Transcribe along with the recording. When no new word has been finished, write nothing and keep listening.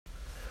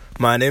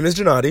My name is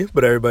Gennady,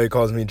 but everybody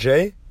calls me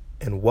Jay,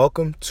 and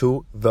welcome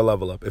to The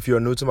Level Up. If you are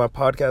new to my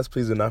podcast,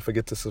 please do not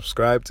forget to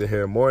subscribe to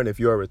hear more, and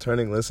if you are a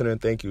returning listener,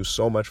 thank you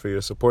so much for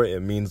your support. It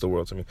means the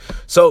world to me.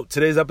 So,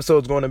 today's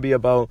episode is going to be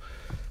about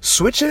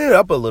switching it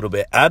up a little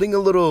bit, adding a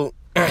little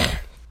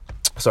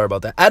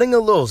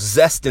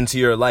zest into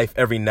your life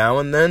every now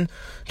and then,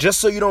 just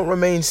so you don't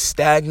remain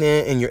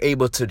stagnant and you're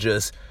able to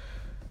just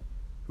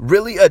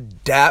really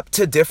adapt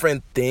to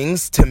different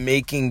things to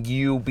making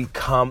you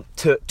become,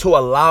 to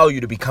allow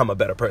you to become a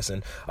better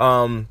person.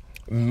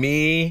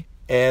 Me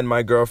and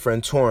my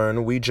girlfriend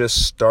Torn, we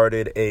just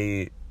started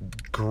a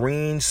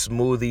green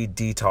smoothie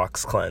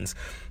detox cleanse.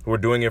 We're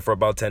doing it for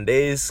about 10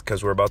 days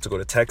because we're about to go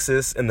to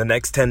Texas in the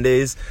next 10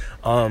 days.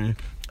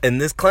 And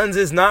this cleanse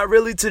is not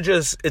really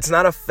it's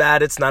not a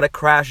fad, it's not a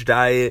crash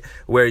diet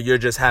where you're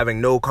just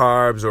having no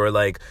carbs or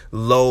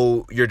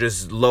you're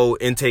just low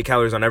intake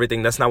calories on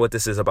everything. That's not what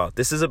this is about.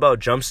 This is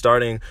about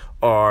jumpstarting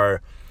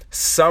our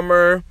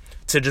summer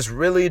to just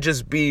really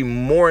just be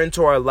more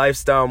into our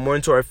lifestyle, more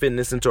into our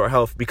fitness, into our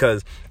health,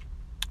 because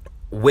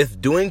with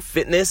doing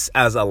fitness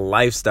as a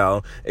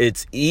lifestyle,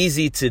 it's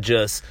easy to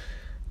just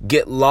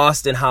get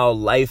lost in how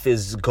life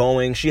is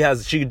going. She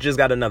just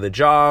got another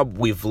job.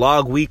 We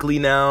vlog weekly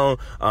now.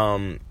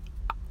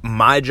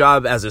 My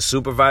job as a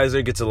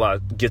supervisor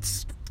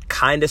gets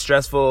kind of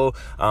stressful.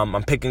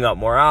 I'm picking up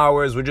more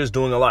hours. We're just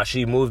doing a lot.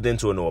 She moved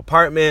into a new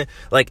apartment.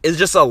 It's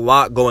just a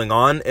lot going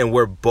on, and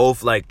we're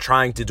both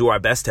trying to do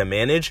our best to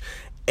manage.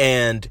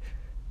 And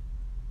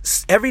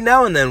every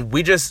now and then,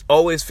 we just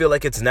always feel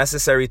like it's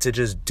necessary to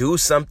just do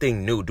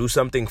something new, do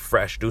something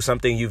fresh, do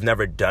something you've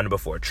never done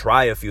before,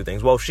 try a few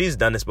things. Well, she's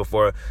done this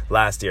before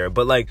last year,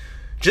 but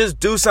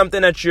just do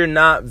something that you're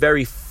not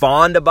very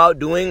fond about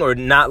doing or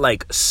not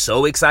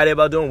so excited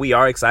about doing. We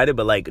are excited,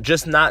 but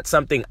just not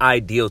something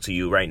ideal to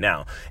you right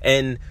now.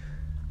 And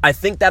I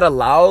think that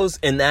allows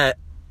and that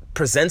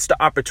presents the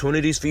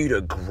opportunities for you to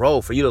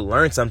grow, for you to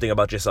learn something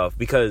about yourself,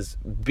 because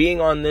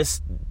being on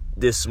this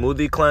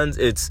smoothie cleanse,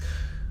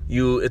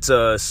 you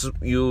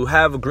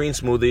have green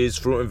smoothies,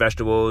 fruit and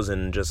vegetables,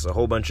 and just a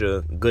whole bunch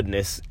of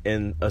goodness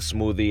in a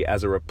smoothie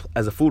as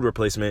a food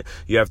replacement.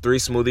 You have 3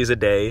 smoothies a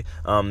day.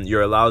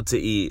 You're allowed to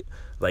eat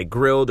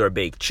grilled or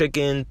baked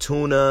chicken,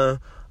 tuna,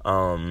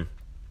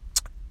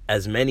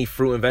 as many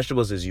fruit and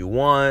vegetables as you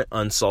want,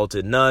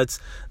 unsalted nuts,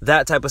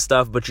 that type of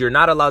stuff. But you're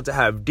not allowed to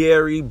have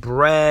dairy,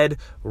 bread,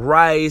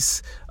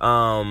 rice,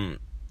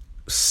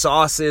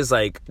 sauces,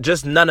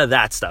 just none of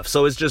that stuff.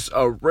 So it's just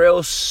a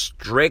real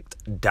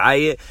strict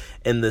diet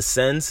in the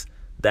sense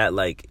that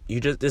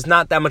there's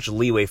not that much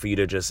leeway for you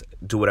to just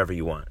do whatever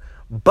you want.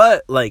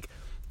 But like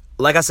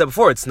I said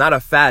before, it's not a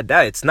fad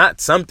diet. It's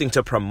not something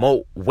to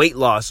promote weight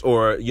loss,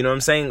 or you know what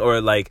I'm saying,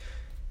 or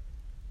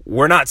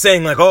we're not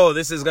saying oh,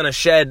 this is gonna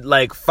shed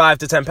 5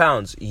 to 10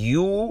 pounds.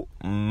 You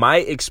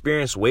might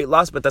experience weight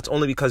loss, but that's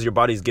only because your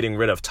body's getting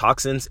rid of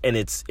toxins and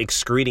it's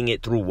excreting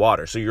it through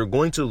water. So you're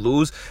going to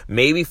lose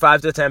maybe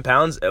 5 to 10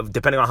 pounds,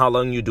 depending on how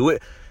long you do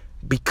it,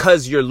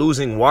 because you're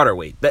losing water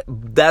weight.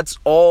 That's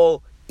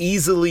all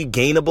easily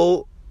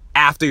gainable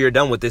after you're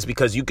done with this,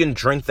 because you can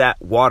drink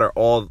that water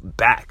all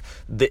back.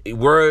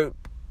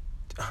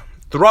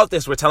 Throughout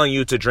this, we're telling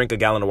you to drink a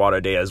gallon of water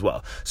a day as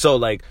well. So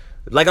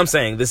like I'm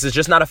saying, this is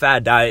just not a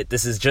fad diet.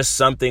 This is just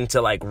something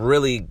to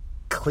really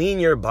clean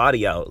your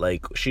body out.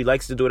 She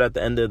likes to do it at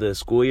the end of the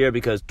school year,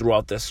 because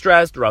throughout the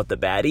stress, throughout the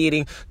bad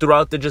eating,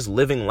 throughout the just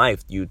living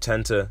life, you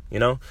tend to,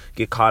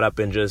 get caught up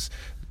in just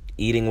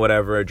eating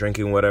whatever,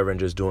 drinking whatever,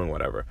 and just doing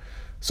whatever.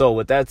 So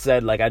with that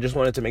said, I just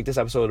wanted to make this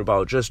episode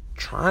about just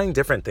trying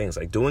different things,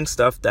 doing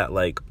stuff that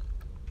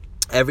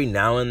every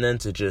now and then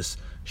to just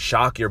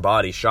shock your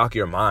body, shock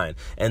your mind,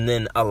 and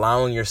then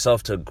allowing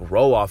yourself to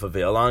grow off of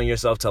it, allowing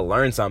yourself to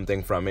learn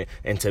something from it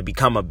and to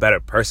become a better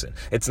person.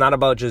 It's not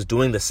about just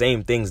doing the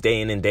same things day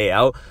in and day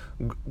out.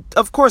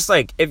 Of course,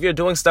 if you're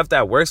doing stuff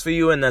that works for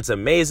you and that's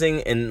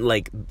amazing, and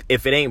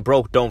if it ain't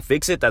broke, don't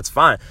fix it, that's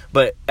fine.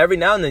 But every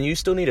now and then you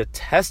still need to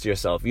test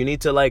yourself. You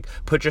need to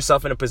put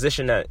yourself in a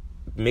position that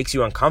makes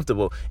you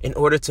uncomfortable in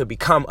order to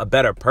become a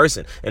better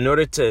person, in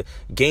order to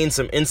gain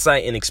some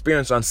insight and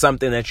experience on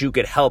something that you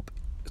could help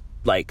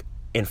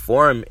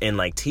inform and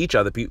teach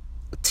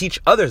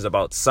others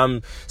about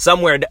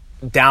somewhere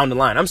down the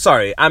line. I'm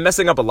sorry, I'm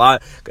messing up a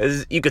lot,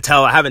 because you could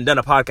tell I haven't done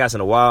a podcast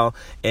in a while,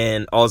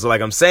 and also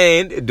I'm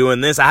saying, doing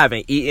this, I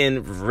haven't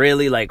eaten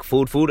really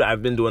food.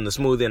 I've been doing the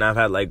smoothie, and I've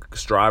had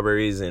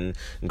strawberries and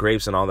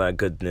grapes and all that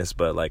goodness,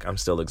 but I'm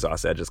still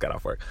exhausted. I just got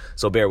off work,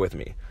 so bear with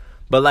me.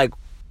 But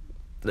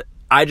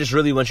I just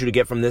really want you to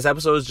get from this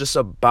episode is just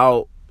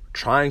about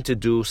trying to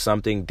do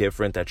something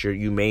different that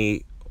you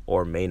may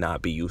or may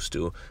not be used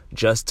to,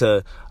 just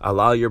to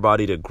allow your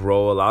body to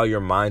grow, allow your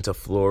mind to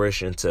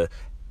flourish, and to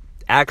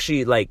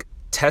actually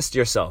test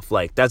yourself.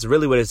 That's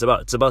really what it's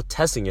about. It's about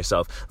testing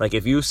yourself.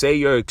 If you say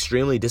you're an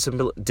extremely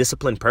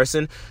disciplined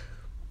person,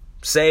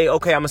 say,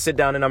 okay, I'm gonna sit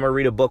down and I'm gonna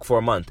read a book for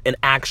a month and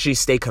actually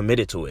stay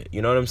committed to it.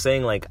 You know what I'm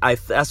saying? Like,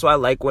 that's why I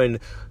like when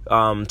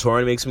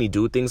Torin makes me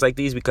do things like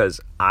these, because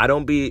I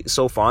don't be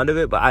so fond of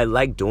it, but I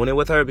like doing it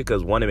with her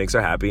because, one, it makes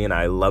her happy and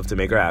I love to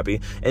make her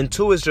happy, and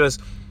two, is just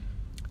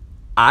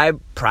I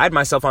pride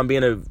myself on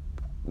being a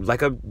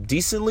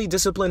decently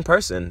disciplined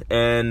person.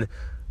 And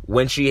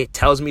when she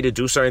tells me to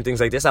do certain things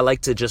like this, I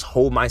like to just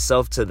hold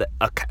myself to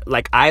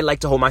I like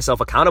to hold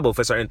myself accountable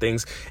for certain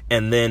things,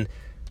 and then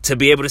to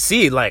be able to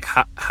see, like,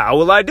 how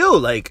will I do?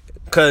 Like,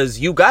 because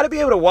you got to be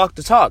able to walk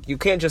the talk. You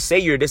can't just say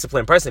you're a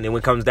disciplined person, and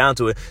when it comes down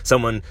to it,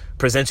 someone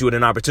presents you with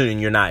an opportunity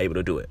and you're not able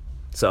to do it.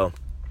 So,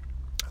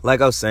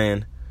 like I was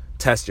saying,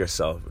 test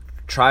yourself.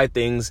 Try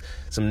things,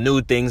 some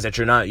new things that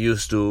you're not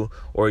used to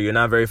or you're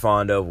not very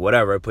fond of,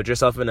 whatever. Put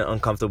yourself in an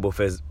uncomfortable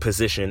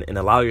position and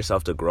allow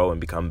yourself to grow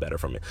and become better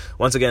from it.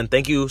 Once again,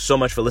 thank you so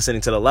much for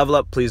listening to The Level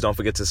Up. Please don't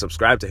forget to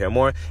subscribe to hear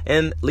more,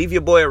 and leave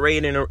your boy a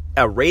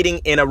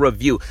rating and a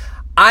review.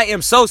 I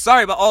am so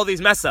sorry about all these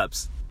mess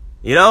ups.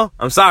 You know,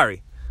 I'm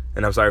sorry.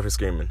 And I'm sorry for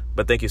screaming.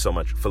 But thank you so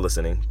much for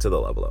listening to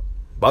The Level Up.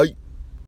 Bye.